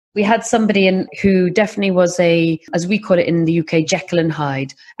We had somebody in who definitely was as we call it in the UK, Jekyll and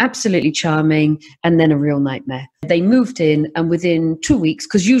Hyde, absolutely charming, and then a real nightmare. They moved in, and within 2 weeks,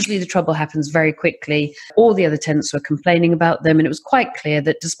 because usually the trouble happens very quickly, all the other tenants were complaining about them. And it was quite clear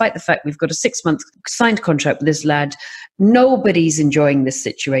that despite the fact we've got a 6-month signed contract with this lad, nobody's enjoying this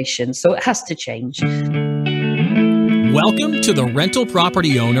situation. So it has to change. Welcome to the Rental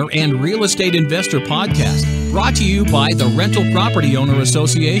Property Owner and Real Estate Investor Podcast, brought to you by the Rental Property Owner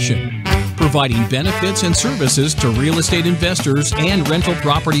Association, providing benefits and services to real estate investors and rental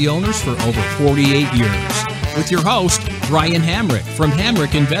property owners for over 48 years. With your host, Brian Hamrick from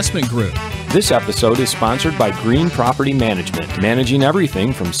Hamrick Investment Group. This episode is sponsored by Green Property Management, managing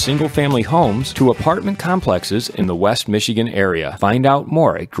everything from single-family homes to apartment complexes in the West Michigan area. Find out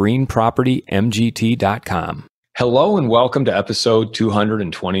more at greenpropertymgt.com. Hello and welcome to episode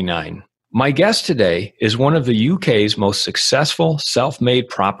 229. My guest today is one of the UK's most successful self-made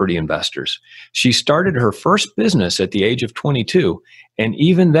property investors. She started her first business at the age of 22, and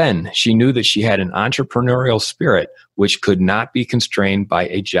even then she knew that she had an entrepreneurial spirit which could not be constrained by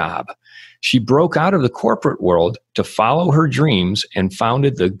a job. She broke out of the corporate world to follow her dreams and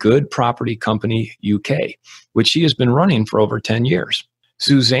founded the Good Property Company UK, which she has been running for over 10 years.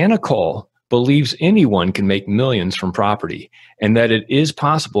 Susannah Cole believes anyone can make millions from property and that it is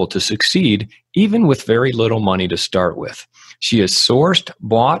possible to succeed even with very little money to start with. She has sourced,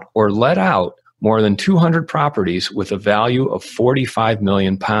 bought, or let out more than 200 properties with a value of £45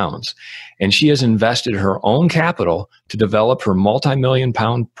 million, and she has invested her own capital to develop her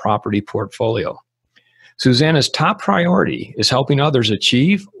multi-million-pound property portfolio. Susannah's top priority is helping others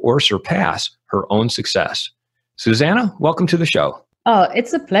achieve or surpass her own success. Susannah, welcome to the show. Oh,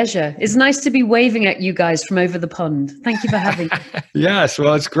 it's a pleasure. It's nice to be waving at you guys from over the pond. Thank you for having me. Yes,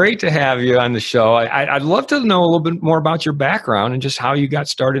 well, it's great to have you on the show. I'd love to know a little bit more about your background and just how you got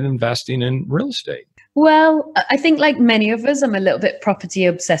started investing in real estate. Well, I think like many of us, I'm a little bit property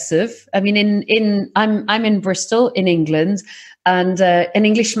obsessive. I mean, I'm in Bristol in England, and an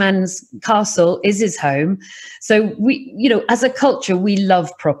Englishman's castle is his home. So we, as a culture, we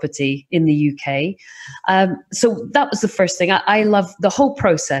love property in the UK. So that was the first thing. I love the whole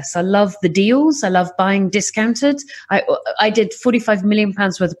process. I love the deals. I love buying discounted. I did £45 million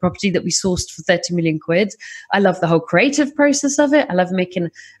worth of property that we sourced for 30 million quid. I love the whole creative process of it. I love making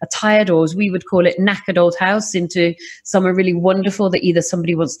a tired, or as we would call it, knackered old house into somewhere really wonderful that either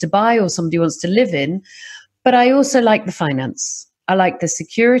somebody wants to buy or somebody wants to live in. But I also like the finance. I like the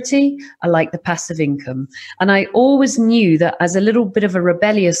security. I like the passive income. And I always knew that as a little bit of a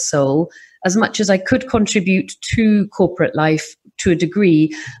rebellious soul, as much as I could contribute to corporate life to a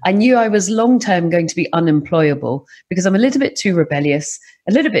degree, I knew I was long-term going to be unemployable because I'm a little bit too rebellious,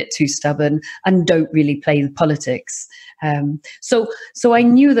 a little bit too stubborn, and don't really play the politics. So I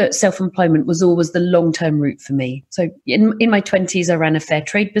knew that self-employment was always the long-term route for me. So in my 20s, I ran a fair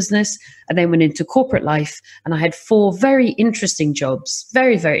trade business and then went into corporate life. And I had 4 very interesting jobs,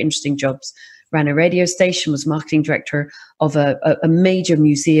 very, very interesting jobs. Ran a radio station, was marketing director of a major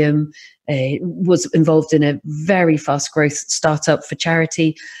museum, was involved in a very fast growth startup for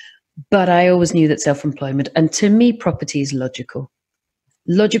charity. But I always knew that self-employment, and to me, property is logical.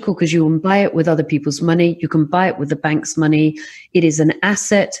 Logical because you can buy it with other people's money. You can buy it with the bank's money. It is an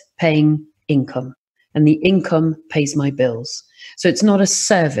asset paying income, and the income pays my bills. So it's not a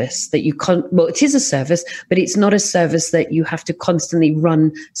service that you well, it is a service, but it's not a service that you have to constantly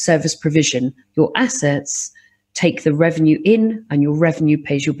run service provision. Your assets take the revenue in, and your revenue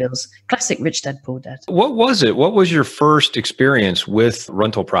pays your bills. Classic rich dad, poor dad. What was it? What was your first experience with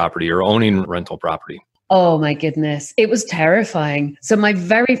rental property or owning rental property? Oh my goodness. It was terrifying. So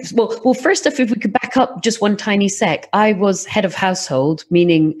well, first off, if we could back up just one tiny sec, I was head of household,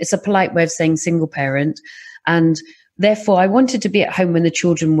 meaning it's a polite way of saying single parent. And therefore I wanted to be at home when the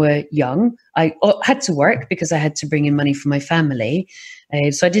children were young. I had to work because I had to bring in money for my family.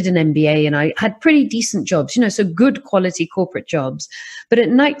 So I did an MBA and I had pretty decent jobs, so good quality corporate jobs. But at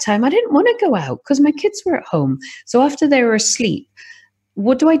nighttime, I didn't want to go out because my kids were at home. So after they were asleep,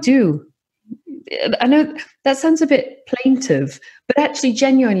 what do? I know that sounds a bit plaintive, but actually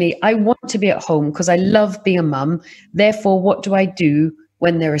genuinely, I want to be at home because I love being a mum. Therefore, what do I do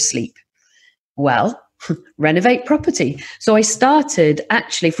when they're asleep? Well, renovate property. So I started,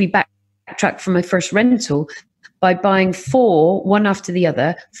 actually, if we backtrack from my first rental, by buying 4, one after the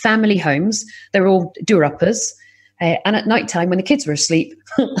other, family homes. They're all doer-uppers. And at nighttime, when the kids were asleep,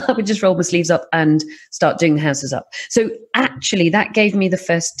 I would just roll my sleeves up and start doing the houses up. So actually, that gave me the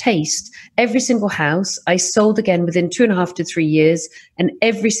first taste. Every single house I sold again within 2.5 to 3 years. And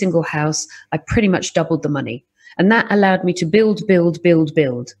every single house, I pretty much doubled the money. And that allowed me to build.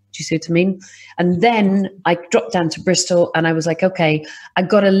 Do you see what I mean? And then I dropped down to Bristol and I was like, okay, I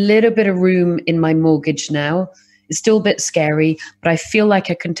got a little bit of room in my mortgage now. It's still a bit scary, but I feel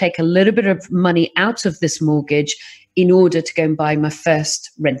like I can take a little bit of money out of this mortgage in order to go and buy my first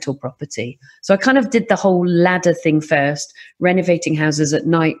rental property. So I kind of did the whole ladder thing first, renovating houses at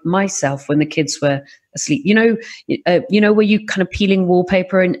night myself when the kids were asleep. You know where you kind of peeling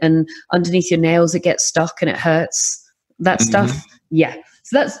wallpaper and underneath your nails it gets stuck and it hurts, that stuff. Yeah.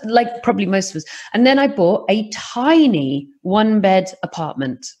 So that's like probably most of us. And then I bought a tiny 1-bed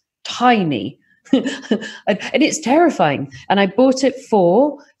apartment, tiny. And it's terrifying. And I bought it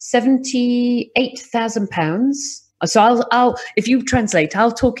for £78,000. So I'll if you translate,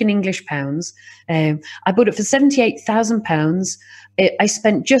 I'll talk in English pounds. I bought it for £78,000. I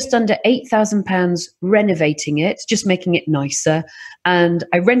spent just under £8,000 renovating it, just making it nicer. And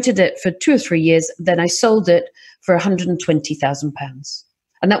I rented it for 2 or 3 years. Then I sold it for £120,000.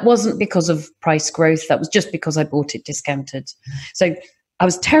 And that wasn't because of price growth. That was just because I bought it discounted. So I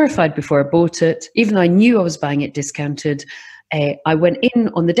was terrified before I bought it, even though I knew I was buying it discounted. I went in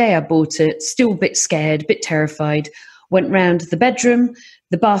on the day I bought it, still a bit scared, a bit terrified, went round the bedroom,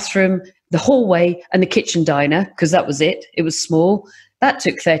 the bathroom, the hallway, and the kitchen diner, because that was it. It was small. That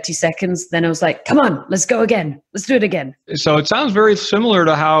took 30 seconds. Then I was like, come on, let's go again. Let's do it again. So it sounds very similar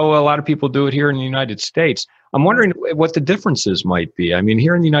to how a lot of people do it here in the United States. I'm wondering what the differences might be. I mean,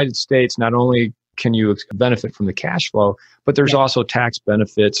 here in the United States, not only can you benefit from the cash flow, but there's also tax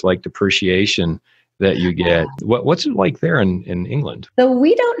benefits like depreciation that you get. What's it like there in England? So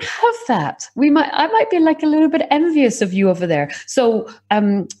we don't have that. I might be like a little bit envious of you over there. So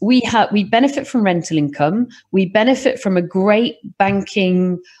we benefit from rental income. We benefit from a great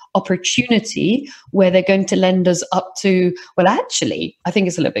banking opportunity where they're going to lend us up to, well, actually, I think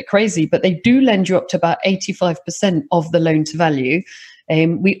it's a little bit crazy, but they do lend you up to about 85% of the loan to value.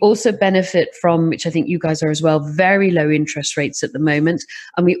 We also benefit from, which I think you guys are as well, very low interest rates at the moment.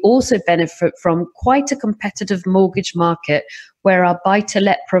 And we also benefit from quite a competitive mortgage market where our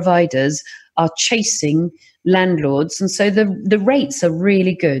buy-to-let providers are chasing landlords. And so the rates are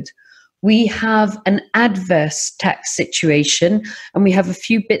really good. We have an adverse tax situation, and we have a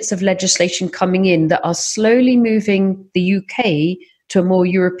few bits of legislation coming in that are slowly moving the UK to a more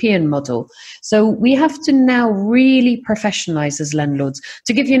European model. So we have to now really professionalize as landlords.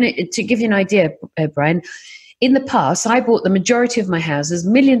 To give you an idea, Brian, in the past, I bought the majority of my houses,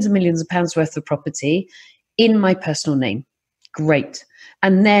 millions and millions of pounds worth of property, in my personal name. Great.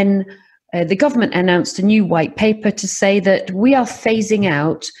 And then the government announced a new white paper to say that we are phasing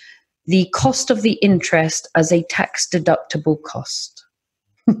out the cost of the interest as a tax deductible cost.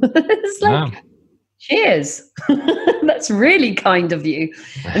 It's like, cheers. That's really kind of you.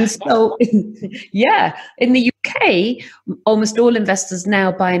 And so, yeah, in the UK, almost all investors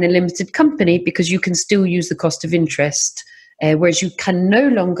now buy in a limited company because you can still use the cost of interest, whereas you can no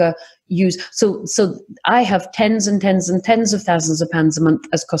longer use. So I have tens and tens and tens of thousands of pounds a month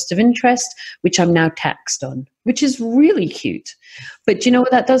as cost of interest, which I'm now taxed on, which is really cute. But do you know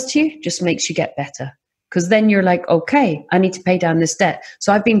what that does to you? Just makes you get better. Because then you're like, okay, I need to pay down this debt.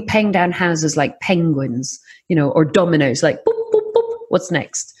 So I've been paying down houses like penguins, or dominoes, like boop, boop, boop. What's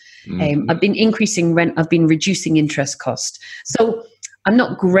next? I've been increasing rent. I've been reducing interest cost. So I'm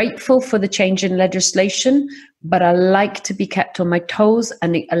not grateful for the change in legislation, but I like to be kept on my toes,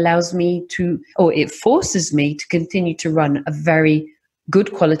 and it allows me it forces me to continue to run a very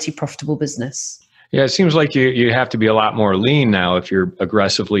good quality, profitable business. Yeah, it seems like you have to be a lot more lean now if you're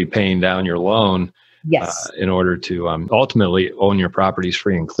aggressively paying down your loan. Yes. In order to ultimately own your properties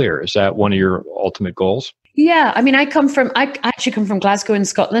free and clear. Is that one of your ultimate goals? Yeah. I mean, I actually come from Glasgow in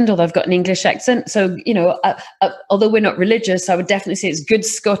Scotland, although I've got an English accent. So, although we're not religious, I would definitely say it's good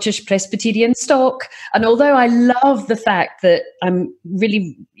Scottish Presbyterian stock. And although I love the fact that I'm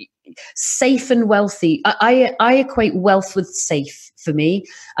really safe and wealthy, I equate wealth with safe for me.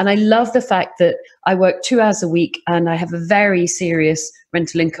 And I love the fact that I work 2 hours a week and I have a very serious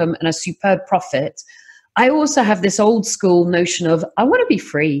rental income and a superb profit. I also have this old school notion of, I want to be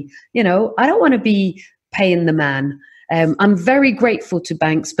free. I don't want to be paying the man. I'm very grateful to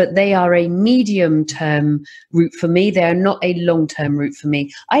banks, but they are a medium-term route for me. They are not a long-term route for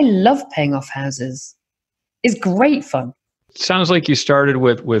me. I love paying off houses. It's great fun. Sounds like you started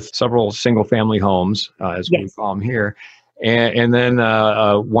with several single-family homes, as we call them here. and then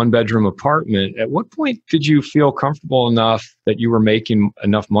a one-bedroom apartment. At what point did you feel comfortable enough that you were making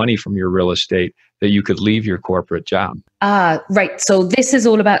enough money from your real estate that you could leave your corporate job? Right. So this is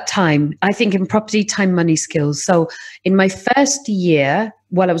all about time. I think in property, time, money, skills. So in my first year,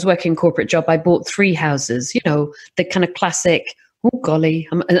 while I was working corporate job, I bought 3 houses, the kind of classic, oh golly,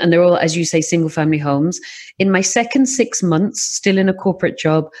 and they're all, as you say, single family homes. In my second 6 months, still in a corporate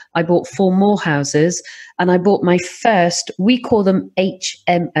job, I bought 4 more houses, and I bought my first, we call them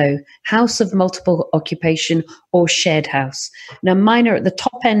HMO, house of multiple occupation or shared house. Now mine are at the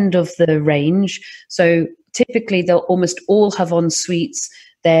top end of the range. So typically they'll almost all have en suites.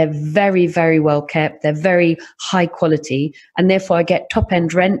 They're very, very well kept. They're very high quality. And therefore I get top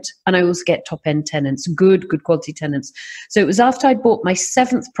end rent, and I also get top end tenants, good quality tenants. So it was after I bought my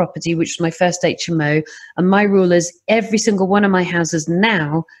 7th property, which was my first HMO. And my rule is every single one of my houses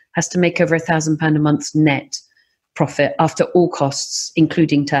now has to make over £1,000 a month net profit after all costs,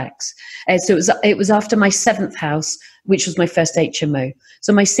 including tax. So it was after my 7th house, which was my first HMO.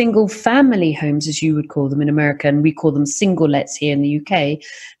 So my single family homes, as you would call them in America, and we call them single lets here in the UK,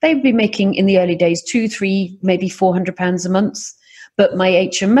 they would be making in the early days £200, £300, maybe £400 a month. But my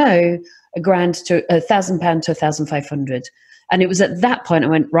HMO, £1,000 to £1,500. And it was at that point I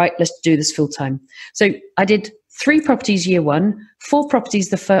went, right, let's do this full time. So I did 3 properties year 1, 4 properties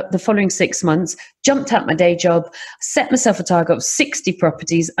the following 6 months, jumped out my day job, set myself a target of 60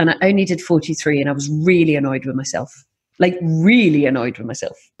 properties, and I only did 43, and I was really annoyed with myself. Really annoyed with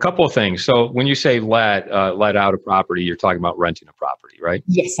myself. A couple of things. So when you say let out a property, you're talking about renting a property, right?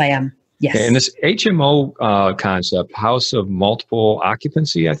 Yes, I am. Yes. Okay, and this HMO concept, house of multiple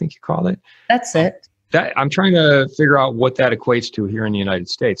occupancy, I think you call it. That's it. I'm trying to figure out what that equates to here in the United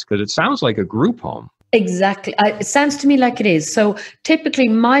States, because it sounds like a group home. Exactly. It sounds to me like it is. So typically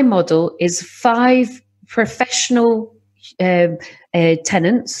my model is 5 professional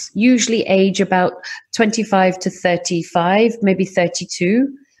tenants, usually age about 25 to 35, maybe 32.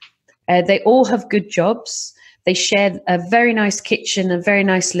 They all have good jobs. They share a very nice kitchen, a very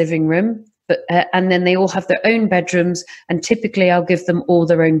nice living room, and then they all have their own bedrooms, and typically I'll give them all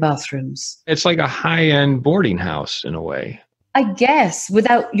their own bathrooms. It's like a high-end boarding house in a way. I guess,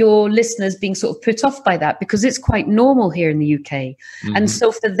 without your listeners being sort of put off by that, because it's quite normal here in the UK. Mm-hmm. And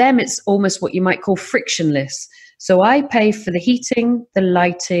so for them, it's almost what you might call frictionless. So I pay for the heating, the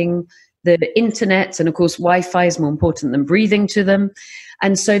lighting, the internet, and of course, Wi-Fi is more important than breathing to them.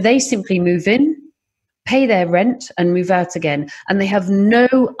 And so they simply move in, pay their rent, and move out again. And they have no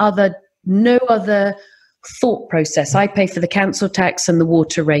other thought process. I pay for the council tax and the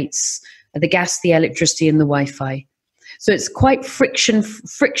water rates, the gas, the electricity, and the Wi-Fi. So it's quite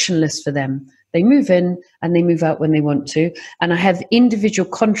frictionless for them. They move in and they move out when they want to. And I have individual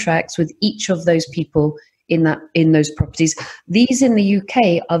contracts with each of those people in those properties. These in the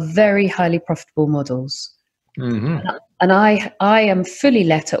UK are very highly profitable models. Mm-hmm. And I am fully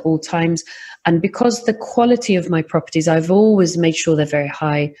let at all times. And because the quality of my properties, I've always made sure they're very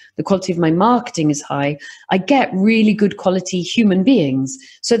high. The quality of my marketing is high. I get really good quality human beings.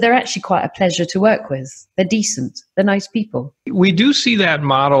 So they're actually quite a pleasure to work with. They're decent. They're nice people. We do see that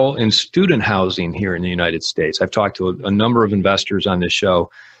model in student housing here in the United States. I've talked to a number of investors on this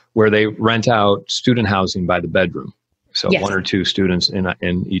show where they rent out student housing by the bedroom. So yes. 1 or 2 students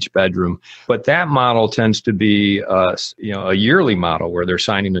in each bedroom. But that model tends to be a yearly model where they're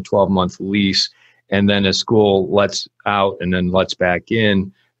signing a 12-month lease, and then as school lets out and then lets back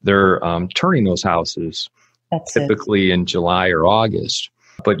in, they're turning those houses. That's typically in July or August.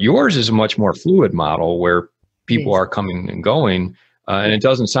 But yours is a much more fluid model where people are coming and going, and it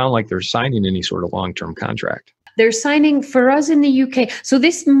doesn't sound like they're signing any sort of long-term contract. They're signing for us in the UK. So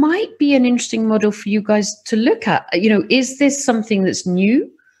this might be an interesting model for you guys to look at. Is this something that's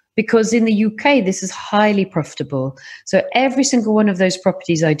new? Because in the UK, this is highly profitable. So every single one of those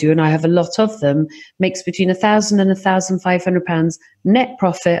properties I do, and I have a lot of them, makes between £1,000 and £1,500 net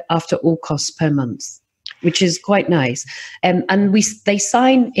profit after all costs per month, which is quite nice. And they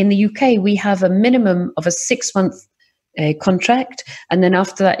sign in the UK, we have a minimum of a 6-month contract, and then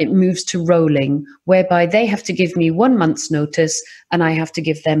after that it moves to rolling, whereby they have to give me 1 month's notice and I have to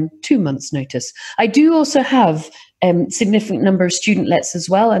give them 2 months notice. I do also have significant number of student lets as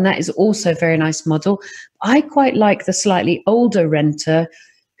well, and that is also a very nice model. I quite like the slightly older renter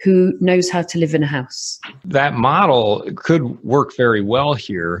who knows how to live in a house. That model could work very well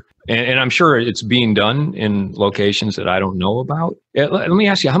here, and I'm sure it's being done in locations that I don't know about. Let me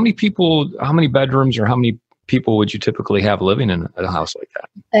ask you, how many bedrooms or how many people would you typically have living in a house like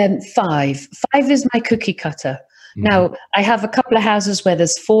that? 5. 5 is my cookie cutter. Now, I have a couple of houses where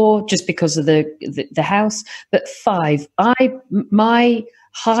there's 4 just because of the house, but 5. My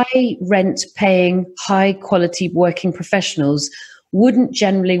high rent paying, high quality working professionals wouldn't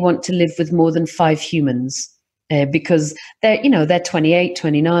generally want to live with more than 5 humans because they're 28,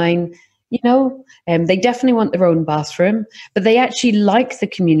 29. They definitely want their own bathroom, but they actually like the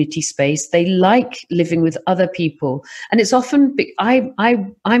community space. They like living with other people. And it's often,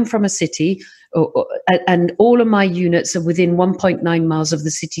 I'm from a city, and all of my units are within 1.9 miles of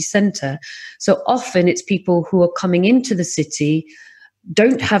the city centre. So often it's people who are coming into the city,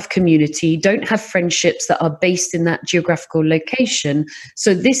 don't have community, don't have friendships that are based in that geographical location.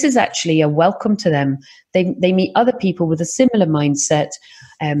 So this is actually a welcome to them. They meet other people with a similar mindset,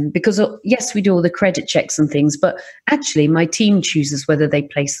 because yes, we do all the credit checks and things, but actually my team chooses whether they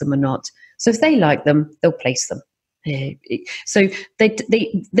place them or not. So if they like them, they'll place them. So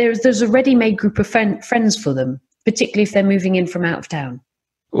there's a ready-made group of friends for them, particularly if they're moving in from out of town.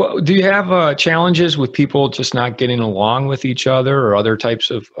 Well, do you have challenges with people just not getting along with each other, or other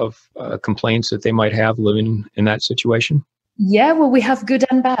types of complaints that they might have living in that situation? Yeah, well, we have good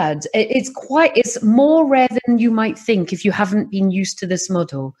and bad. It's more rare than you might think if you haven't been used to this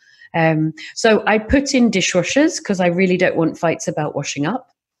model. So I put in dishwashers because I really don't want fights about washing up.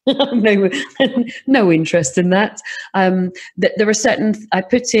 No interest in that. There are certain, I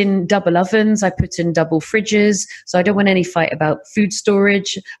put in double ovens, I put in double fridges, so I don't want any fight about food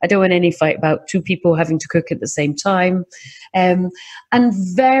storage. I don't want any fight about 2 people having to cook at the same time. And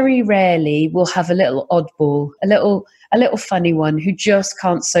very rarely we'll have a little oddball, a little funny one who just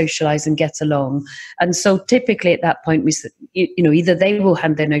can't socialize and get along. And so typically at that point, either they will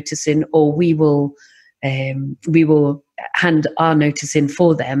hand their notice in, or we will hand our notice in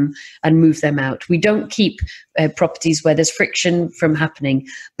for them and move them out. We don't keep properties where there's friction from happening,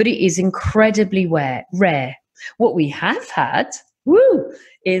 but it is incredibly rare. What we have had,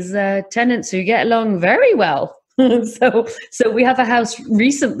 is tenants who get along very well. So we have a house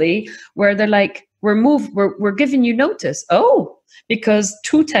recently where they're like, we're giving you notice. Oh, because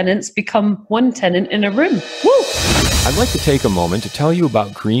 2 tenants become 1 tenant in a room. Woo! I'd like to take a moment to tell you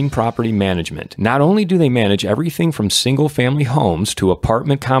about Green Property Management. Not only do they manage everything from single-family homes to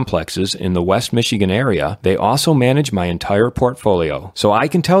apartment complexes in the West Michigan area, they also manage my entire portfolio. So I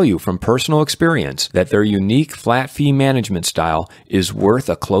can tell you from personal experience that their unique flat fee management style is worth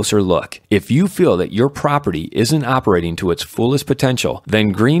a closer look. If you feel that your property isn't operating to its fullest potential, then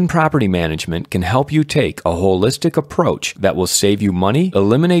Green Property Management can help you take a holistic approach that will save you money,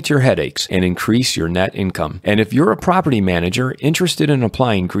 eliminate your headaches, and increase your net income. And if you're a property manager interested in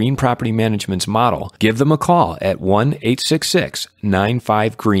applying Green Property Management's model, give them a call at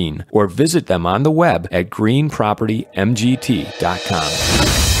 1-866-95-GREEN or visit them on the web at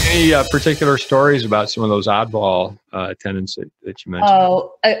greenpropertymgt.com. Any particular stories about some of those oddball tenants that you mentioned?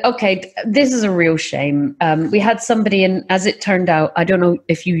 Oh, okay. This is a real shame. We had somebody in, as it turned out, I don't know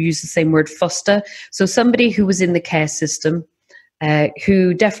if you use the same word, foster. So somebody who was in the care system,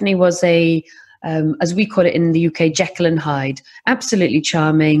 who definitely was as we call it in the UK, Jekyll and Hyde, absolutely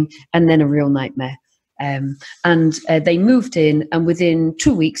charming, and then a real nightmare. And they moved in, and within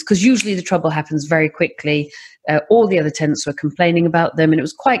 2 weeks, because usually the trouble happens very quickly, all the other tenants were complaining about them, and it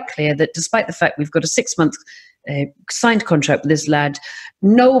was quite clear that despite the fact we've got a 6-month signed contract with this lad,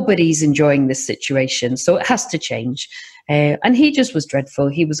 nobody's enjoying this situation, so it has to change. And he just was dreadful.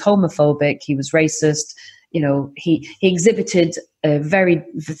 He was homophobic, he was racist, he exhibited a very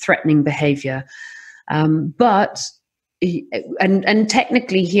threatening behavior. But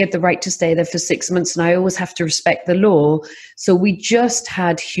technically he had the right to stay there for 6 months, and I always have to respect the law. So we just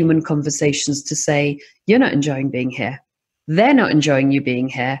had human conversations to say, you're not enjoying being here. They're not enjoying you being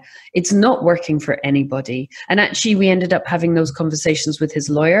here. It's not working for anybody. And actually we ended up having those conversations with his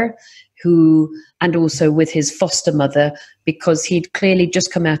lawyer, and also with his foster mother, because he'd clearly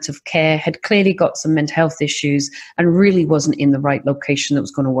just come out of care, had clearly got some mental health issues, and really wasn't in the right location that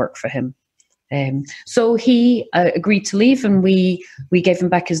was going to work for him. So he agreed to leave, and we gave him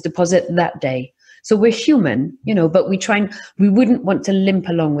back his deposit that day. So we're human, but we wouldn't want to limp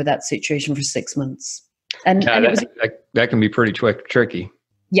along with that situation for 6 months. And that can be pretty tricky.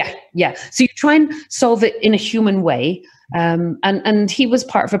 Yeah. So you try and solve it in a human way. And he was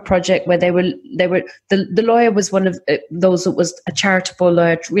part of a project where the lawyer was one of those that was a charitable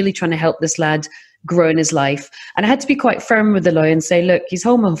lawyer, really trying to help this lad grow in his life. And I had to be quite firm with the lawyer and say, look, he's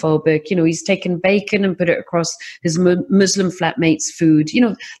homophobic. He's taken bacon and put it across his Muslim flatmate's food.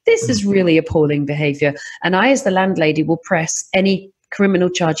 This is really appalling behavior. And I, as the landlady, will press any criminal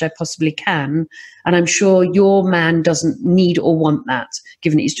charge I possibly can. And I'm sure your man doesn't need or want that,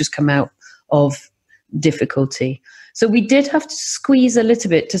 given that he's just come out of difficulty. So we did have to squeeze a little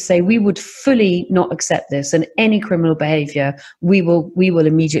bit to say we would fully not accept this, and any criminal behavior we will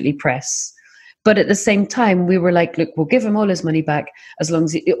immediately press. But at the same time, we were like, look, we'll give him all his money back as long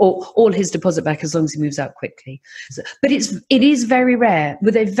as or all his deposit back as long as he moves out quickly. So, but it is very rare.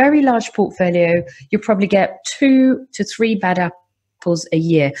 With a very large portfolio, you probably get 2 to 3 bad apples a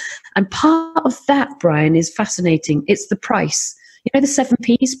year. And part of that, Brian, is fascinating. It's the price. You know, the 7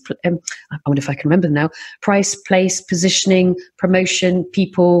 Ps, I wonder if I can remember them now: price, place, positioning, promotion,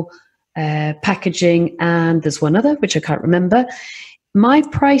 people, packaging, and there's one other, which I can't remember. My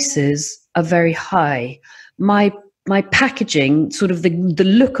prices are very high. My packaging, sort of the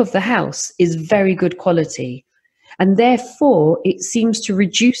look of the house, is very good quality. And therefore, it seems to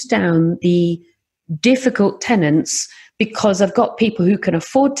reduce down the difficult tenants, because I've got people who can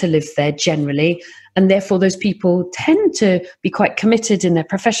afford to live there generally, and therefore those people tend to be quite committed in their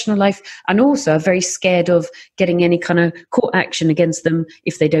professional life, and also are very scared of getting any kind of court action against them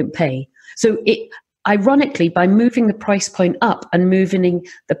if they don't pay. So ironically, by moving the price point up and moving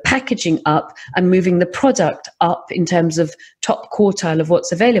the packaging up and moving the product up in terms of top quartile of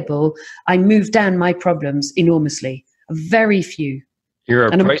what's available, I move down my problems enormously. Very few. You're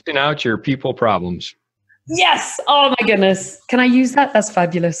pricing out your people problems. Yes. Oh my goodness. Can I use that? That's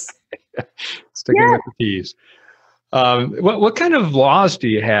fabulous. Sticking with the P's. What kind of laws do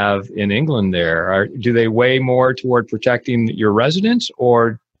you have in England there? Do they weigh more toward protecting your residents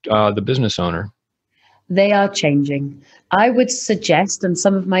or the business owner? They are changing. I would suggest, and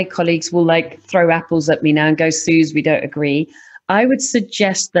some of my colleagues will throw apples at me now and go, Suze, we don't agree. I would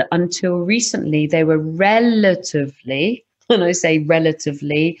suggest that until recently, they were relatively, and I say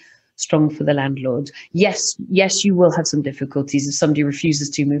relatively, strong for the landlord. Yes, you will have some difficulties. If somebody refuses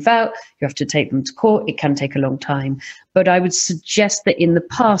to move out, you have to take them to court. It can take a long time. But I would suggest that in the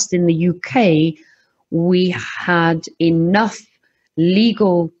past, in the UK, we had enough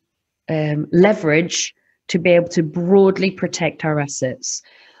legal leverage to be able to broadly protect our assets.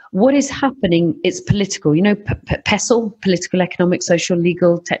 What is happening, it's political. You know, PESL, political, economic, social,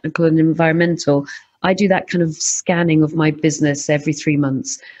 legal, technical, and environmental. I do that kind of scanning of my business every 3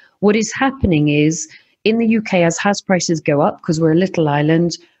 months. What is happening is, in the UK, as house prices go up, because we're a little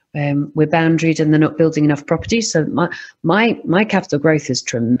island, we're boundaried and they're not building enough property. So my capital growth is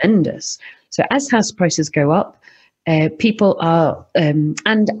tremendous. So as house prices go up, people are,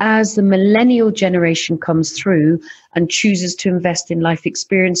 and as the millennial generation comes through and chooses to invest in life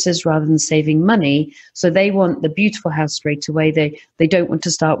experiences rather than saving money, so they want the beautiful house straight away. They don't want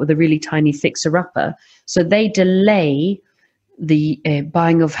to start with a really tiny fixer-upper. So they delay the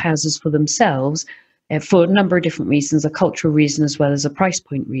buying of houses for themselves for a number of different reasons, a cultural reason as well as a price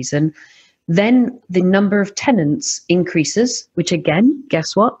point reason. Then the number of tenants increases, which again,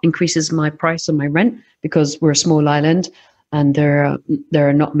 guess what? Increases my price on my rent, because we're a small island and there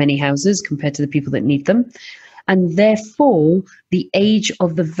are not many houses compared to the people that need them. And therefore, the age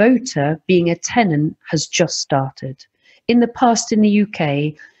of the voter being a tenant has just started. In the past in the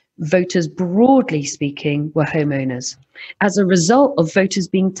UK, voters, broadly speaking, were homeowners. As a result of voters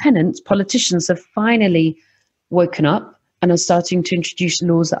being tenants, politicians have finally woken up and are starting to introduce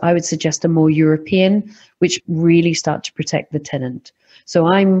laws that I would suggest are more European, which really start to protect the tenant. So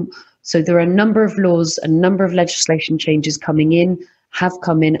there are a number of laws, a number of legislation changes coming in, have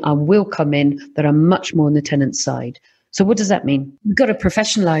come in, and will come in, that are much more on the tenant side. So what does that mean? We've got to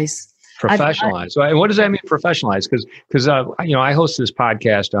professionalize. Professionalize. So, and what does that mean, professionalize? Because I host this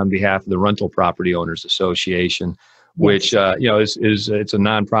podcast on behalf of the Rental Property Owners Association, which it's a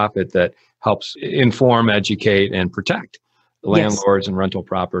nonprofit that helps inform, educate, and protect landlords and rental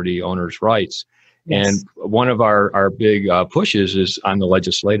property owners' rights. Yes. And one of our big pushes is on the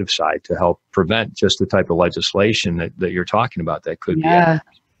legislative side to help prevent just the type of legislation that you're talking about that could be.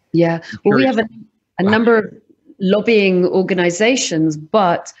 Yeah. Well, we have a number of lobbying organizations,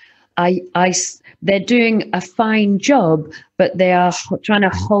 but they're doing a fine job, but they are trying to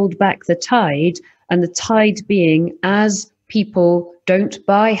hold back the tide, and the tide being, as people don't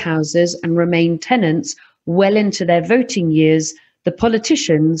buy houses and remain tenants well into their voting years, the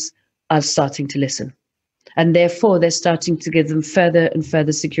politicians are starting to listen, and therefore they're starting to give them further and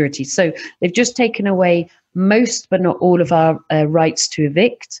further security. So they've just taken away most, but not all, of our rights to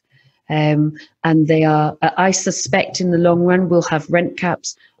evict. And they are, I suspect in the long run, we'll have rent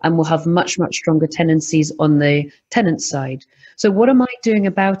caps and we'll have much, much stronger tenancies on the tenant side. So what am I doing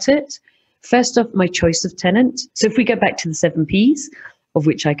about it? First off, my choice of tenant. So if we go back to the 7 Ps, of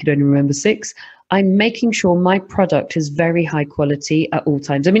which I could only remember 6, I'm making sure my product is very high quality at all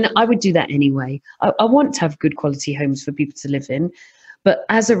times. I mean, I would do that anyway. I want to have good quality homes for people to live in. But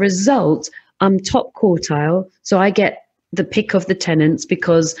as a result, I'm top quartile, so I get the pick of the tenants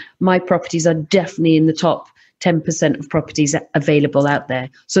because my properties are definitely in the top 10% of properties available out there.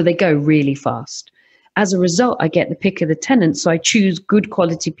 So they go really fast. As a result, I get the pick of the tenants. So I choose good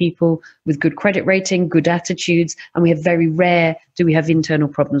quality people with good credit rating, good attitudes, and we have very rare do we have internal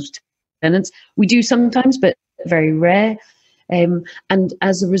problems with tenants. We do sometimes, but very rare. And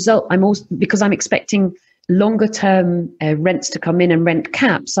as a result, I'm also, because I'm expecting longer term rents to come in and rent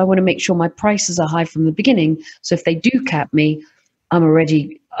caps, I want to make sure my prices are high from the beginning. So if they do cap me, I'm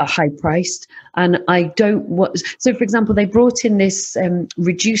already high priced, and I don't want. So, for example, they brought in this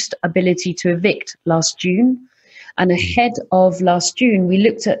reduced ability to evict last June, and ahead of last June, we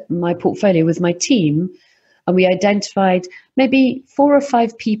looked at my portfolio with my team, and we identified maybe 4 or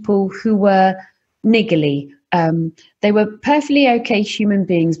 5 people who were niggly. They were perfectly okay human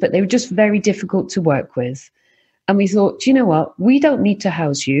beings, but they were just very difficult to work with. And we thought, do you know what? We don't need to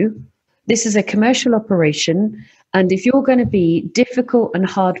house you. This is a commercial operation. And if you're going to be difficult and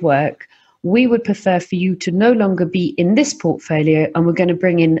hard work, we would prefer for you to no longer be in this portfolio, and we're going to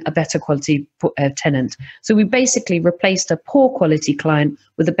bring in a better quality tenant. So we basically replaced a poor quality client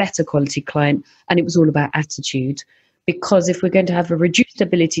with a better quality client, and it was all about attitude. Because if we're going to have a reduced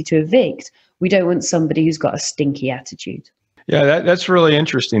ability to evict, we don't want somebody who's got a stinky attitude. Yeah, that's really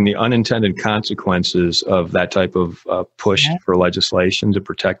interesting. The unintended consequences of that type of push for legislation to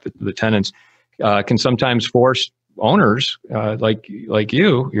protect the tenants can sometimes force owners like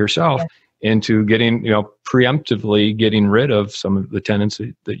you yourself into getting, preemptively getting rid of some of the tenants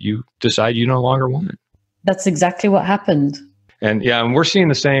that you decide you no longer want. That's exactly what happened. And and we're seeing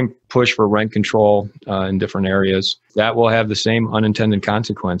the same push for rent control in different areas. That will have the same unintended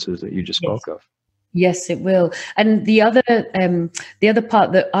consequences that you just spoke of. Yes, it will. And the other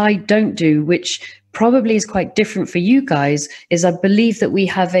part that I don't do, which probably is quite different for you guys, is I believe that we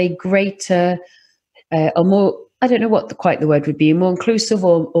have a greater, a more, I don't know what the word would be, a more inclusive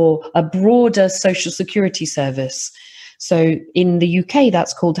or a broader social security service. So in the UK,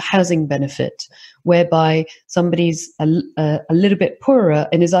 that's called housing benefit, whereby somebody's a little bit poorer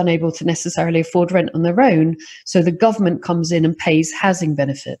and is unable to necessarily afford rent on their own. So the government comes in and pays housing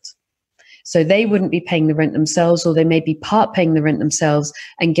benefit. So they wouldn't be paying the rent themselves, or they may be part paying the rent themselves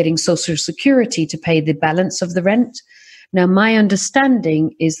and getting social security to pay the balance of the rent. Now, my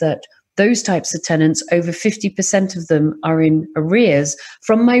understanding is that those types of tenants, over 50% of them are in arrears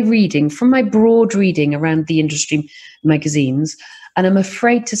from my broad reading around the industry magazines. And I'm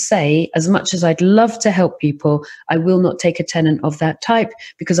afraid to say, as much as I'd love to help people, I will not take a tenant of that type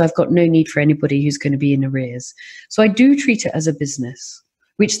because I've got no need for anybody who's going to be in arrears. So I do treat it as a business,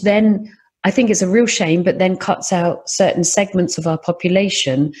 which then I think it's a real shame, but then cuts out certain segments of our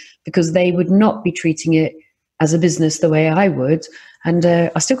population because they would not be treating it as a business the way I would. And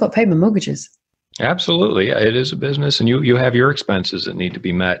I still got to pay my mortgages. Absolutely. It is a business, and you have your expenses that need to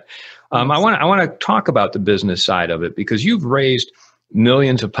be met. I want to talk about the business side of it, because you've raised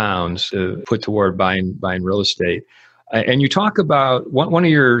millions of pounds to put toward buying real estate. And you talk about one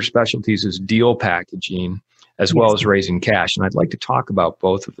of your specialties is deal packaging as well as raising cash. And I'd like to talk about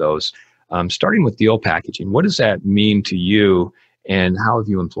both of those. Starting with deal packaging, what does that mean to you, and how have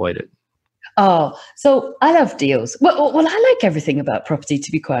you employed it? Oh, so I love deals. Well, I like everything about property,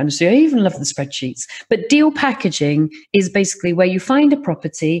 to be quite honest with you. I even love the spreadsheets. But deal packaging is basically where you find a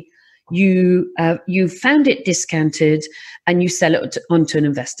property, you found it discounted, and you sell it onto an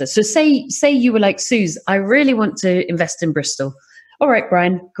investor. So say you were like, Suze, I really want to invest in Bristol. All right,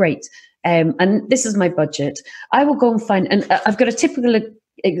 Brian, great. And this is my budget. I will go and find, and I've got a typical,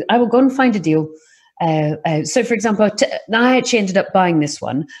 I will go and find a deal. So, for example, I actually ended up buying this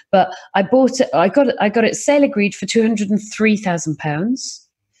one, but I bought it. I got it sale agreed for £203,000.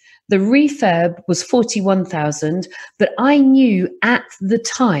 The refurb was 41,000, but I knew at the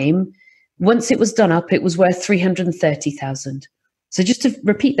time, once it was done up, it was worth 330,000. So, just to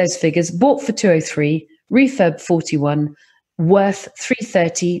repeat those figures: bought for 203, refurb 41, worth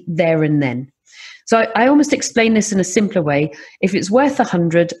 330 there and then. So I almost explain this in a simpler way. If it's worth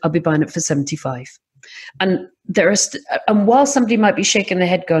 100, I'll be buying it for 75. And and while somebody might be shaking their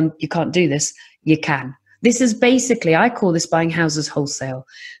head going, you can't do this, you can. This is basically, I call this buying houses wholesale.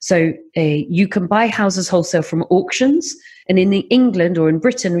 So you can buy houses wholesale from auctions. And in England or in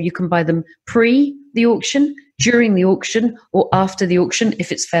Britain, you can buy them pre the auction, during the auction, or after the auction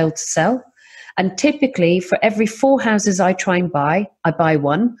if it's failed to sell. And typically, for every 4 houses I try and buy, I buy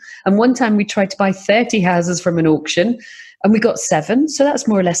one. And one time we tried to buy 30 houses from an auction, and we got 7. So that's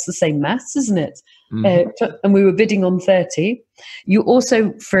more or less the same maths, isn't it? and we were bidding on 30. You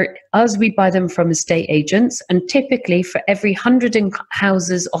also, for us, we buy them from estate agents. And typically for every 100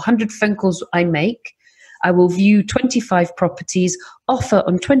 houses or 100 phone calls I make, I will view 25 properties, offer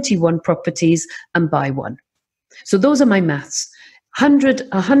on 21 properties, and buy one. So those are my maths.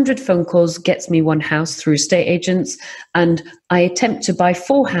 100 phone calls gets me one house through estate agents, and I attempt to buy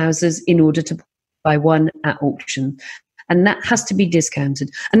 4 houses in order to buy one at auction. And that has to be discounted.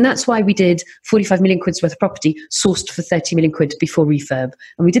 And that's why we did 45 million quid's worth of property sourced for 30 million quid before refurb.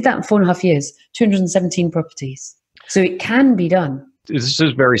 And we did that in 4.5 years, 217 properties. So it can be done. This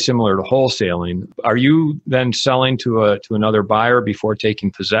is very similar to wholesaling. Are you then selling to another buyer before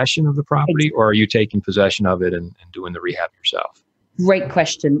taking possession of the property, or are you taking possession of it and doing the rehab yourself? Great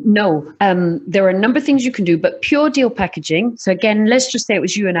question. No, there are a number of things you can do, but pure deal packaging. So again, let's just say it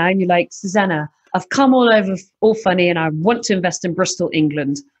was you and I, and you're like, Susannah, I've come all over, all funny, and I want to invest in Bristol,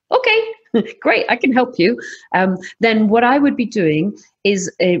 England. Okay, great, I can help you. Then what I would be doing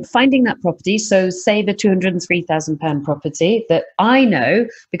is finding that property. So say the £203,000 property that I know,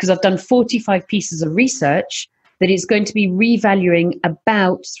 because I've done 45 pieces of research, that it's going to be revaluing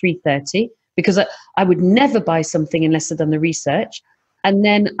about 330, because I would never buy something unless I've done the research. And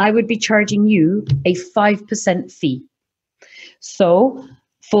then I would be charging you a 5% fee. So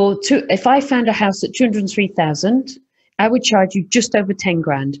if I found a house at 203,000, I would charge you just over 10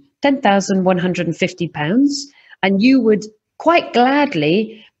 grand, £10,150. And you would quite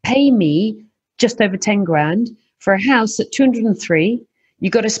gladly pay me just over 10 grand for a house at 203. You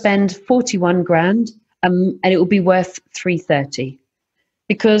got to spend 41 grand, and it will be worth 330,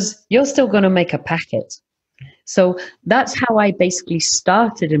 because you're still going to make a packet. So that's how I basically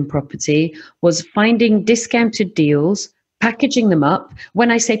started in property, was finding discounted deals, packaging them up.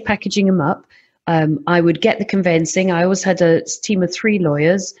 When I say packaging them up, I would get the conveyancing. I always had a team of 3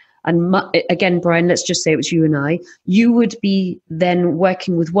 lawyers. And again, Brian, let's just say it was you and I. You would be then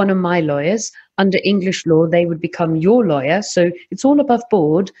working with one of my lawyers. Under English law, they would become your lawyer. So it's all above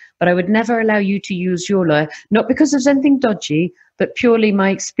board, but I would never allow you to use your lawyer, not because there's anything dodgy, but purely my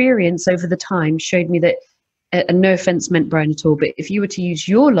experience over the time showed me that, and no offense meant, Brian, at all, but if you were to use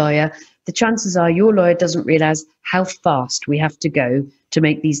your lawyer, the chances are your lawyer doesn't realize how fast we have to go to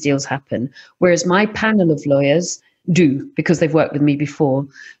make these deals happen. Whereas my panel of lawyers do, because they've worked with me before.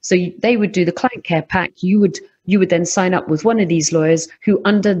 So they would do the client care pack. You would then sign up with one of these lawyers who,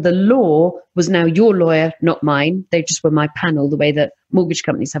 under the law, was now your lawyer, not mine. They just were my panel, the way that mortgage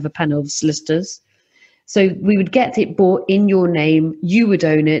companies have a panel of solicitors. So we would get it bought in your name, you would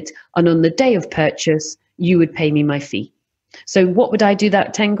own it, and on the day of purchase, you would pay me my fee. So what would I do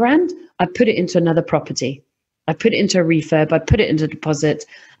that 10 grand? I put it into another property. I put it into a refurb, I put it into a deposit,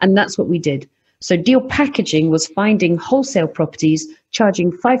 and that's what we did. So deal packaging was finding wholesale properties,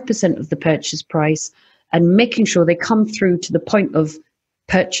 charging 5% of the purchase price, and making sure they come through to the point of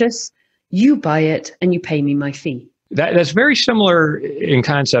purchase. You buy it and you pay me my fee. That's very similar in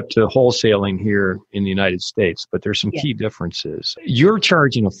concept to wholesaling here in the United States, but there's some key differences. You're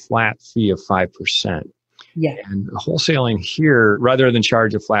charging a flat fee of 5%. Yeah. And wholesaling here, rather than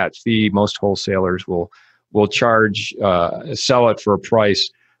charge a flat fee, most wholesalers will charge, sell it for a price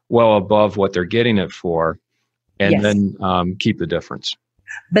well above what they're getting it for, and then keep the difference.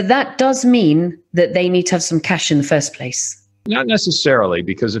 But that does mean that they need to have some cash in the first place. Not necessarily,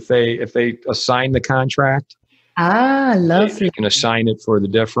 because if they assign the contract, lovely. they can assign it for the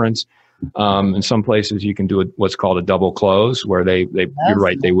difference. In some places, you can do what's called a double close, where you're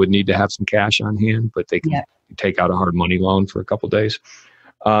right, they would need to have some cash on hand, but they can take out a hard money loan for a couple of days.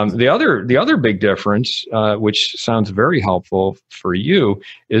 The other big difference, which sounds very helpful for you,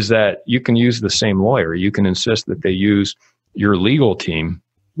 is that you can use the same lawyer. You can insist that they use your legal team.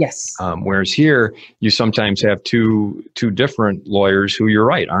 Yes. Whereas here, you sometimes have two different lawyers who, you're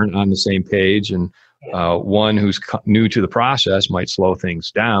right, aren't on the same page, and one who's new to the process might slow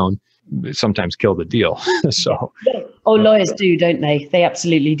things down, sometimes kill the deal. So, lawyers do, don't they? They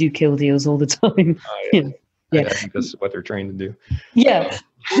absolutely do kill deals all the time. I think that's what they're trained to do. Yeah.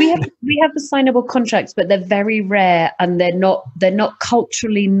 We have the signable contracts, but they're very rare and they're not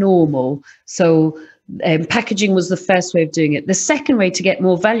culturally normal. So packaging was the first way of doing it. The second way to get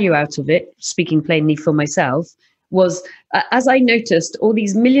more value out of it, speaking plainly for myself, was as I noticed all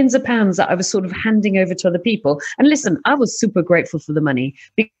these millions of pounds that I was sort of handing over to other people. And listen, I was super grateful for the money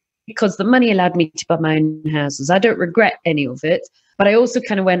because the money allowed me to buy my own houses. I don't regret any of it, but I also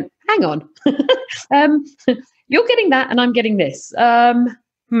kind of went, hang on, you're getting that and I'm getting this. So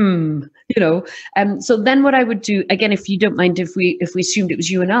then what I would do, again, if you don't mind, if we assumed it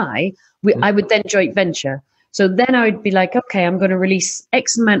was you and I would then joint venture. So then I would be like, okay, I'm going to release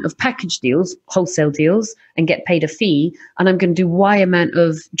X amount of package deals, wholesale deals, and get paid a fee. And I'm going to do Y amount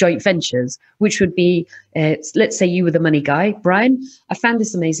of joint ventures, which would be, let's say you were the money guy, Brian. I found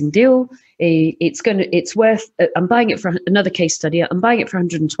this amazing deal. It's worth, I'm buying it for another case study. I'm buying it for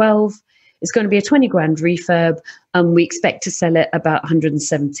 112. It's going to be a 20 grand refurb, and we expect to sell it about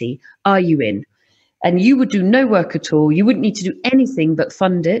 170. Are you in? And you would do no work at all. You wouldn't need to do anything but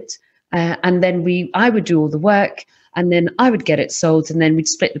fund it. And then I would do all the work, and then I would get it sold, and then we'd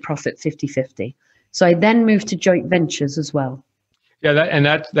split the profit 50-50. So I then moved to joint ventures as well. Yeah,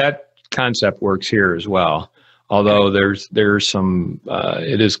 that concept works here as well. Although there's some,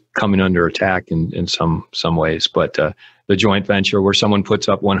 it is coming under attack in some ways. But the joint venture where someone puts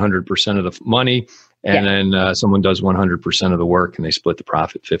up 100% of the money, and then someone does 100% of the work, and they split the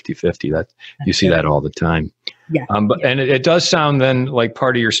profit 50-50. You see that all the time. Yeah. And it does sound then like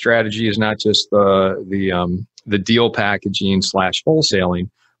part of your strategy is not just the deal packaging / wholesaling,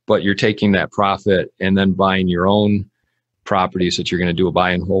 but you're taking that profit and then buying your own properties that you're going to do a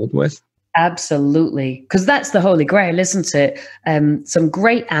buy and hold with. Absolutely. Because that's the holy grail, isn't it? Some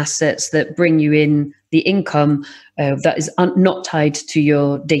great assets that bring you in the income that is not tied to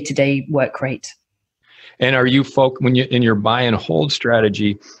your day-to-day work rate. And are you when you in your buy and hold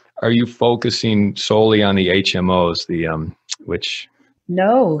strategy, are you focusing solely on the HMOs, which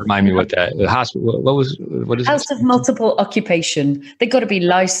no, remind me what the hospital, what is house of multiple occupation? They got to be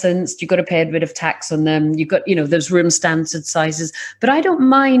licensed. You got to pay a bit of tax on them. You got, there's room standard sizes, but I don't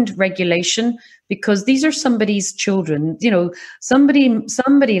mind regulation because these are somebody's children.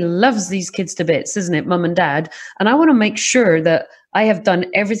 Somebody loves these kids to bits, isn't it, mum and dad? And I want to make sure that I have done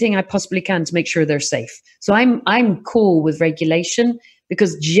everything I possibly can to make sure they're safe. So I'm cool with regulation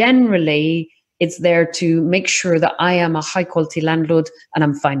because generally it's there to make sure that I am a high quality landlord, and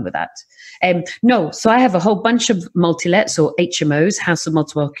I'm fine with that. So I have a whole bunch of multi-lets or HMOs, house of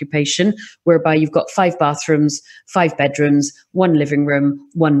multiple occupation, whereby you've got 5 bathrooms, 5 bedrooms, 1 living room,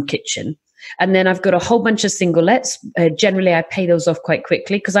 1 kitchen. And then I've got a whole bunch of single lets. Generally, I pay those off quite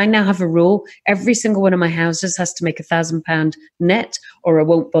quickly because I now have a rule. Every single one of my houses has to make £1,000 net or I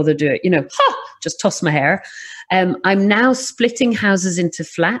won't bother do it. Just toss my hair. I'm now splitting houses into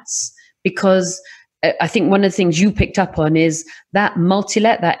flats because I think one of the things you picked up on is that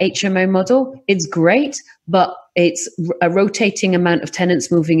multi-let, that HMO model, it's great, but it's a rotating amount of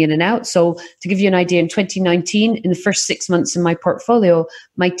tenants moving in and out. So to give you an idea, in 2019, in the first 6 months in my portfolio,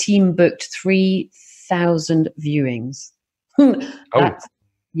 my team booked 3,000 viewings. That's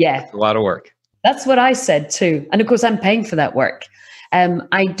a lot of work. That's what I said too. And of course, I'm paying for that work.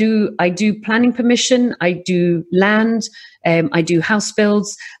 I do planning permission, I do land, I do house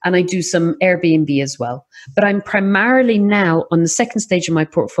builds, and I do some Airbnb as well. But I'm primarily now on the second stage of my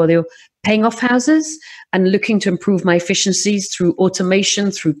portfolio, paying off houses and looking to improve my efficiencies through automation,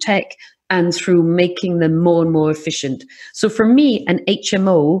 through tech, and through making them more and more efficient. So for me, an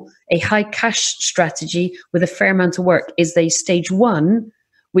HMO, a high cash strategy with a fair amount of work, is the stage 1,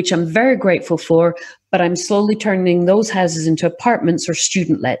 which I'm very grateful for, but I'm slowly turning those houses into apartments or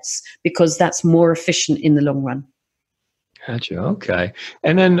student lets because that's more efficient in the long run. Gotcha. Okay.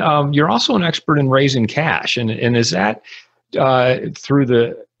 And then you're also an expert in raising cash. And is that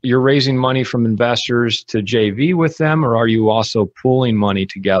you're raising money from investors to JV with them, or are you also pooling money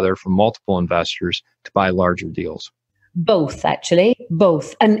together from multiple investors to buy larger deals? Both, actually,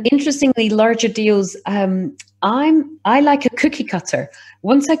 both. And interestingly, larger deals, I like a cookie cutter.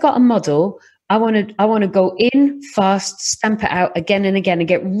 Once I got a model, I want to go in fast, stamp it out again and again, and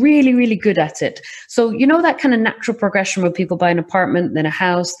get really, really good at it. So that kind of natural progression where people buy an apartment, then a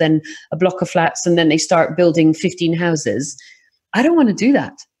house, then a block of flats, and then they start building 15 houses. I don't want to do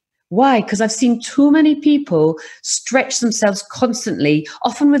that. Why? Because I've seen too many people stretch themselves constantly,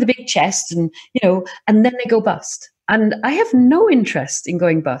 often with a big chest, and and then they go bust. And I have no interest in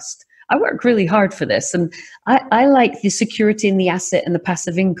going bust. I work really hard for this, and I like the security in the asset and the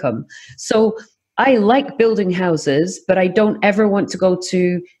passive income. So I like building houses, but I don't ever want to go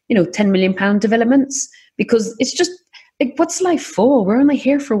to, £10 million developments because it's just, what's life for? We're only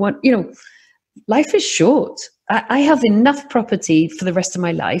here for one, life is short. I have enough property for the rest of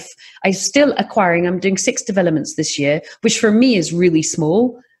my life. I'm still acquiring. I'm doing 6 developments this year, which for me is really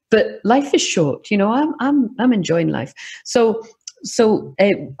small, but life is short. I'm enjoying life. So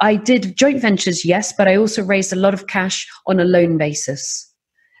I did joint ventures, yes, but I also raised a lot of cash on a loan basis.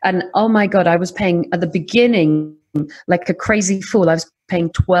 And oh my God, I was paying at the beginning like a crazy fool. I was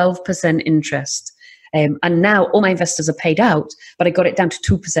paying 12% interest. And now all my investors are paid out, but I got it down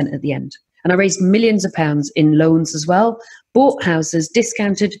to 2% at the end. And I raised millions of pounds in loans as well, bought houses,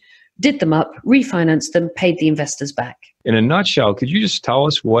 discounted, did them up, refinanced them, paid the investors back. In a nutshell, could you just tell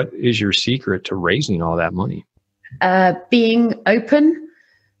us what is your secret to raising all that money? Being open,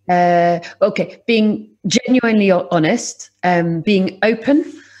 being genuinely honest, being open,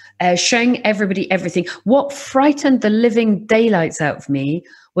 showing everybody everything. What frightened the living daylights out of me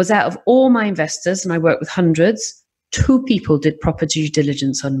was, out of all my investors, and I work with hundreds, 2 people did proper due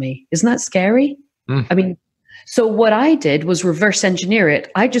diligence on me. Isn't that scary? I mean, so what I did was reverse engineer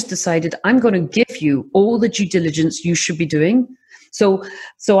it. I just decided, I'm going to give you all the due diligence you should be doing. So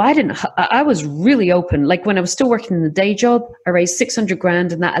I was really open. Like when I was still working in the day job, I raised 600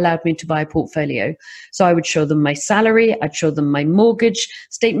 grand and that allowed me to buy a portfolio. So I would show them my salary. I'd show them my mortgage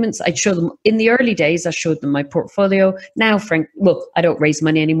statements. I'd show them, in the early days, I showed them my portfolio. Now, I don't raise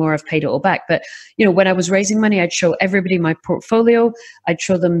money anymore. I've paid it all back. But, when I was raising money, I'd show everybody my portfolio. I'd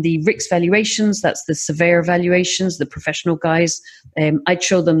show them the RICS valuations. That's the surveyor valuations, the professional guys. I'd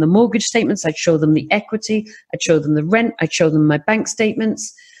show them the mortgage statements. I'd show them the equity. I'd show them the rent. I'd show them my bank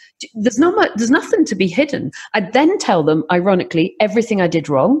statements. There's nothing to be hidden. I'd then tell them, ironically, everything I did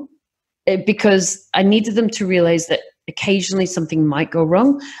wrong, because I needed them to realize that occasionally something might go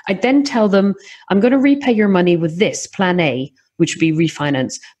wrong. I'd then tell them, I'm going to repay your money with this, plan A, which would be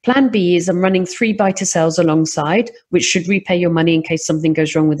refinance. Plan B is I'm running 3 buy-to-sells alongside, which should repay your money in case something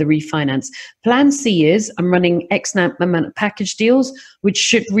goes wrong with the refinance. Plan C is I'm running X amount of package deals, which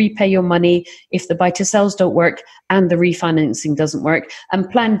should repay your money if the buy-to-sells don't work and the refinancing doesn't work. And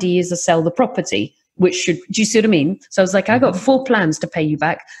plan D is to sell the property, which should, do you see what I mean? So I was like, I got 4 plans to pay you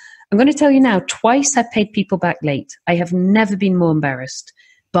back. I'm going to tell you now, twice I paid people back late. I have never been more embarrassed,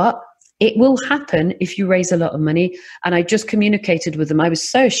 but it will happen if you raise a lot of money. And I just communicated with them. I was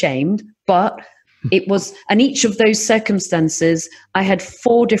so ashamed, but it was, and each of those circumstances, I had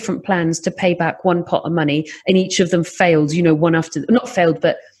 4 different plans to pay back 1 pot of money, and each of them failed, one after, not failed,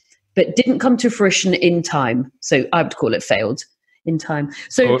 but didn't come to fruition in time. So I would call it failed in time.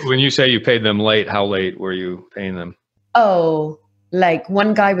 So when you say you paid them late, how late were you paying them? Oh, like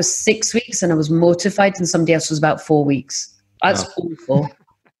one guy was 6 weeks and I was mortified, and somebody else was about 4 weeks. That's awful.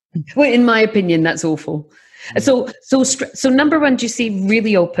 Well, in my opinion, that's awful. So number 1, do you see,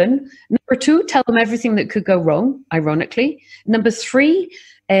 really open. Number 2, tell them everything that could go wrong, ironically. Number 3,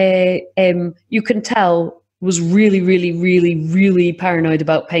 you can tell was really, really, really, really paranoid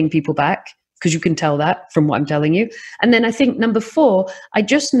about paying people back, because you can tell that from what I'm telling you. And then I think number 4, I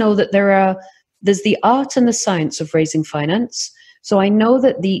just know that there's the art and the science of raising finance. So I know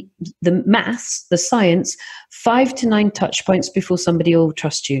that the maths, the science, 5 to 9 touch points before somebody will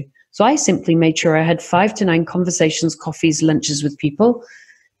trust you. So I simply made sure I had 5 to 9 conversations, coffees, lunches with people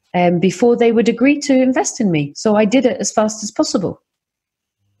before they would agree to invest in me. So I did it as fast as possible.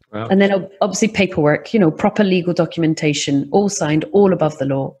 Wow. And then obviously paperwork, proper legal documentation, all signed, all above the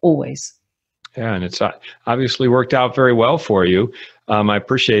law, always. Yeah, and it's obviously worked out very well for you. I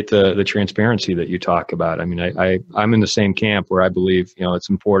appreciate the transparency that you talk about. I mean, I'm in the same camp where I believe, it's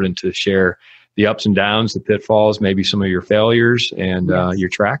important to share the ups and downs, the pitfalls, maybe some of your failures, and your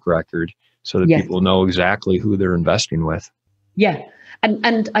track record, so that people know exactly who they're investing with. Yeah.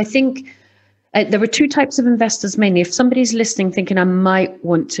 And I think there were 2 types of investors mainly. If somebody's listening thinking I might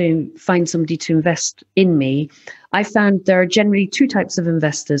want to find somebody to invest in me, I found there are generally 2 types of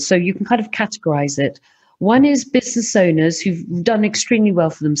investors. So you can kind of categorize it. One is business owners who've done extremely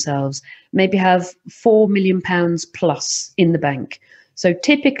well for themselves, maybe have £4 million plus in the bank. So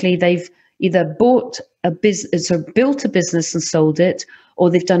typically they've either bought a business or built a business and sold it,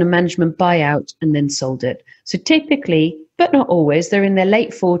 or they've done a management buyout and then sold it. So typically, but not always, they're in their late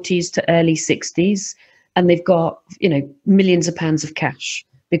 40s to early 60s, and they've got, millions of pounds of cash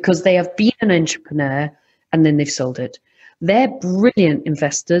because they have been an entrepreneur and then they've sold it. They're brilliant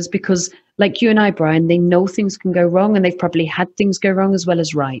investors because, like you and I, Brian, they know things can go wrong, and they've probably had things go wrong as well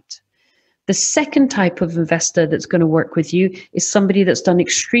as right. The second type of investor that's going to work with you is somebody that's done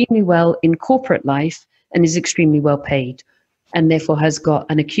extremely well in corporate life and is extremely well paid, and therefore has got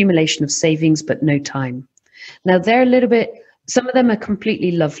an accumulation of savings but no time. Now, they're a little bit, some of them are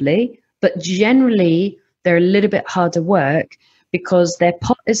completely lovely, but generally they're a little bit harder work because their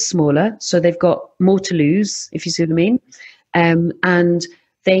pot is smaller, so they've got more to lose, if you see what I mean. And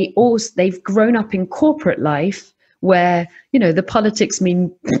they've grown up in corporate life where, the politics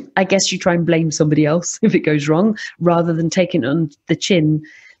mean, I guess you try and blame somebody else if it goes wrong rather than taking it on the chin.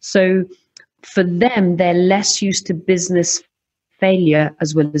 So for them, they're less used to business failure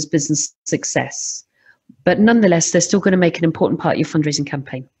as well as business success. But nonetheless, they're still going to make an important part of your fundraising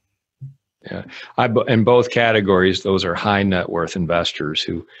campaign. Yeah. In both categories, those are high net worth investors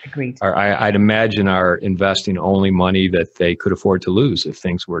who Agreed. I'd imagine are investing only money that they could afford to lose if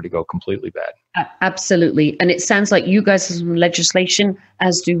things were to go completely bad. Absolutely. And it sounds like you guys have some legislation,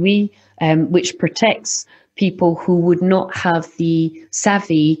 as do we, which protects people who would not have the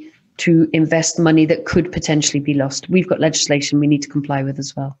savvy to invest money that could potentially be lost. We've got legislation we need to comply with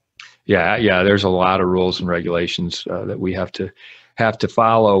as well. Yeah. There's a lot of rules and regulations that we have to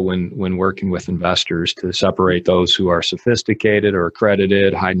follow when working with investors to separate those who are sophisticated or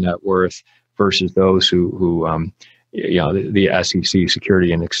accredited, high net worth, versus those who the SEC,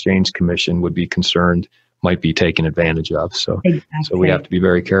 Security and Exchange Commission, would be concerned might be taken advantage of. So, exactly. So we have to be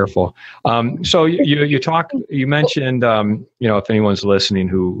very careful. So you mentioned, if anyone's listening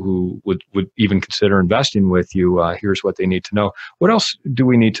who would even consider investing with you, here's what they need to know. What else do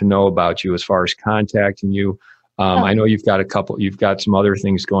we need to know about you as far as contacting you? I know you've got some other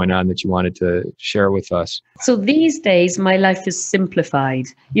things going on that you wanted to share with us. So these days, my life is simplified.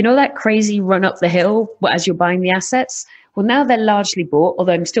 You know that crazy run up the hill as you're buying the assets? Well, now they're largely bought,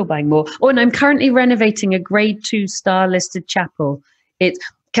 although I'm still buying more. Oh, and I'm currently renovating a grade 2 star listed chapel.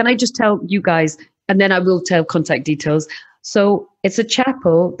 Can I just tell you guys, and then I will tell contact details. So it's a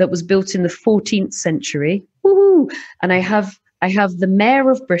chapel that was built in the 14th century. Woohoo! And I have the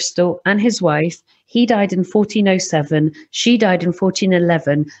mayor of Bristol and his wife. He died in 1407. She died in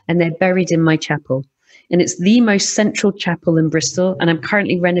 1411, and they're buried in my chapel. And it's the most central chapel in Bristol. And I'm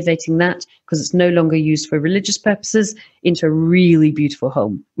currently renovating that because it's no longer used for religious purposes into a really beautiful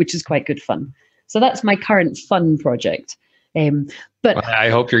home, which is quite good fun. So that's my current fun project. But I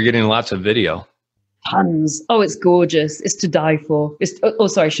hope you're getting lots of video. Tons. Oh, it's gorgeous. It's to die for.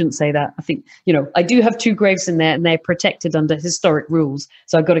 Sorry, I shouldn't say that. I think, I do have 2 graves in there and they're protected under historic rules.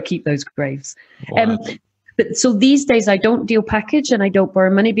 So I've got to keep those graves. Wow. So these days I don't deal package and I don't borrow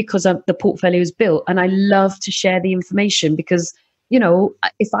money because the portfolio is built, and I love to share the information because,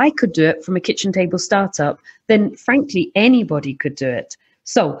 if I could do it from a kitchen table startup, then frankly, anybody could do it.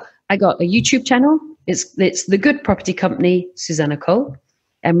 So I got a YouTube channel. It's The Good Property Company, Susannah Cole.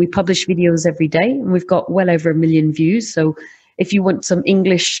 And we publish videos every day, and we've got well over 1 million views. So if you want some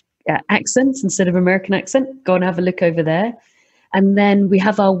English accents instead of American accent, go and have a look over there. And then we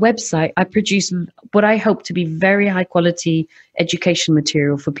have our website. I produce what I hope to be very high quality education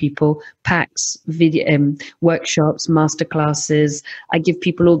material for people, packs, video, workshops, masterclasses. I give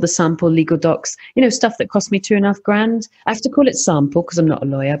people all the sample legal docs, stuff that cost me $2,500. I have to call it sample because I'm not a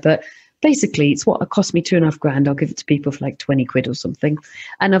lawyer, but basically, it's what it cost me $2,500. I'll give it to people for like 20 quid or something.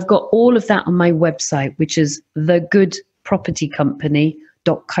 And I've got all of that on my website, which is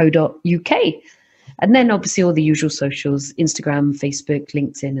thegoodpropertycompany.co.uk. And then obviously all the usual socials, Instagram, Facebook,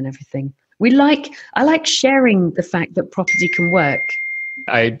 LinkedIn, and everything. I like sharing the fact that property can work.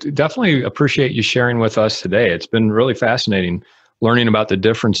 I definitely appreciate you sharing with us today. It's been really fascinating learning about the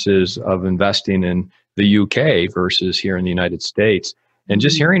differences of investing in the UK versus here in the United States. And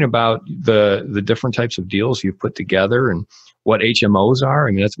just hearing about the different types of deals you've put together and what HMOs are.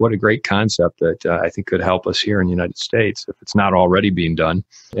 I mean, that's what a great concept that I think could help us here in the United States if it's not already being done.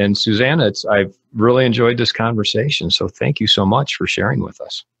 And Susannah, I've really enjoyed this conversation. So thank you so much for sharing with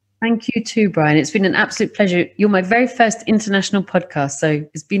us. Thank you too, Brian. It's been an absolute pleasure. You're my very first international podcast, so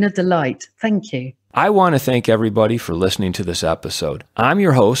it's been a delight. Thank you. I want to thank everybody for listening to this episode. I'm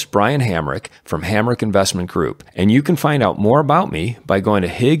your host, Brian Hamrick from Hamrick Investment Group, and you can find out more about me by going to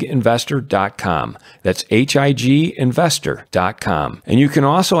higinvestor.com. That's higinvestor.com. And you can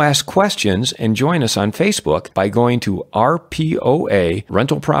also ask questions and join us on Facebook by going to RPOA,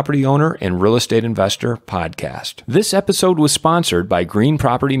 Rental Property Owner and Real Estate Investor Podcast. This episode was sponsored by Green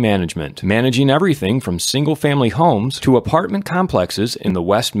Property Management, managing everything from single-family homes to apartment complexes in the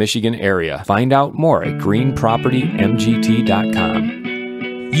West Michigan area. Find out more at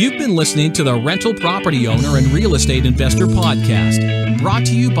greenpropertymgt.com. You've been listening to the Rental Property Owner and Real Estate Investor Podcast, brought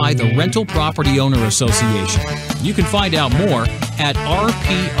to you by the Rental Property Owner Association. You can find out more at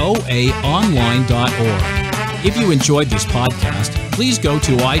rpoaonline.org. If you enjoyed this podcast, please go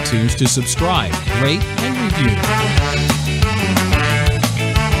to iTunes to subscribe, rate, and review.